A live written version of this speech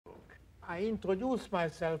I introduce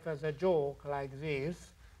myself as a joke like this.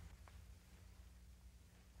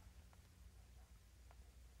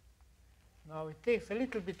 Now it takes a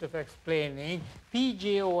little bit of explaining.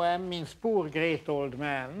 PGOM means poor great old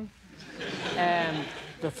man. And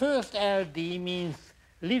the first LD means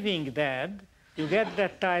living dead. You get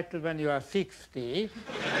that title when you are 60.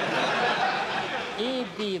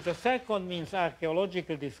 AD, the second means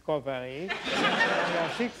archaeological discovery. When you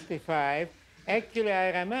are 65. Actually,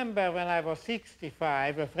 I remember when I was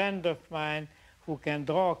 65, a friend of mine who can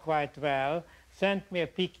draw quite well sent me a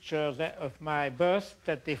picture of my bust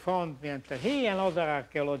that they found me and said, hey, another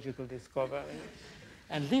archaeological discovery.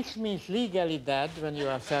 And this means legally dead when you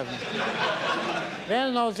are 70.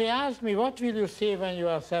 Well, now they asked me, what will you say when you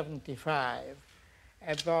are 75?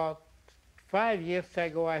 About 5 years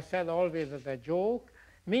ago, I said always as a joke,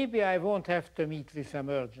 maybe I won't have to meet this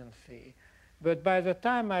emergency. But by the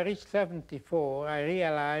time I reached 74, I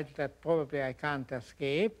realized that probably I can't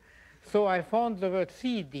escape. So I found the word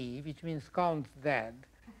CD, which means counts dead.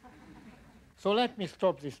 So let me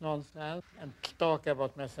stop this nonsense and talk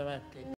about mathematics.